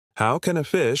How can a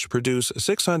fish produce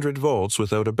 600 volts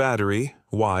without a battery,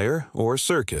 wire, or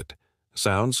circuit?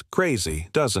 Sounds crazy,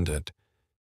 doesn't it?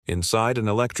 Inside an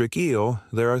electric eel,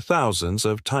 there are thousands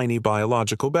of tiny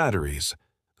biological batteries.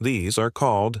 These are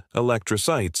called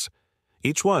electrocytes.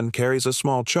 Each one carries a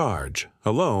small charge.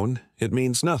 Alone, it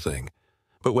means nothing.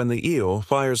 But when the eel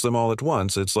fires them all at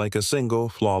once, it's like a single,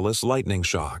 flawless lightning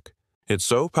shock. It's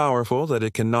so powerful that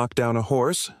it can knock down a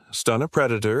horse, stun a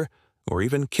predator, or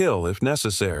even kill if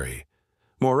necessary.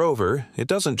 Moreover, it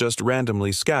doesn't just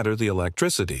randomly scatter the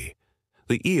electricity.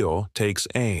 The eel takes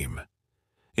aim.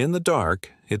 In the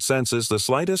dark, it senses the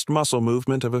slightest muscle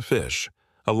movement of a fish,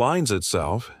 aligns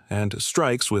itself, and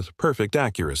strikes with perfect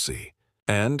accuracy.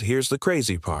 And here's the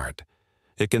crazy part.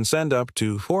 It can send up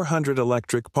to 400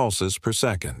 electric pulses per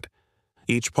second.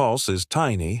 Each pulse is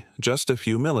tiny, just a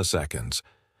few milliseconds,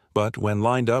 but when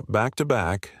lined up back to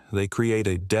back, they create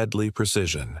a deadly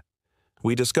precision.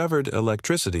 We discovered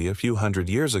electricity a few hundred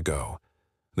years ago.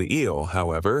 The eel,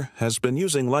 however, has been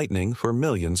using lightning for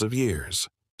millions of years.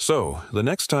 So, the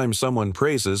next time someone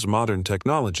praises modern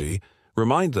technology,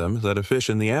 remind them that a fish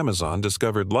in the Amazon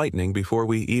discovered lightning before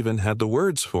we even had the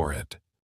words for it.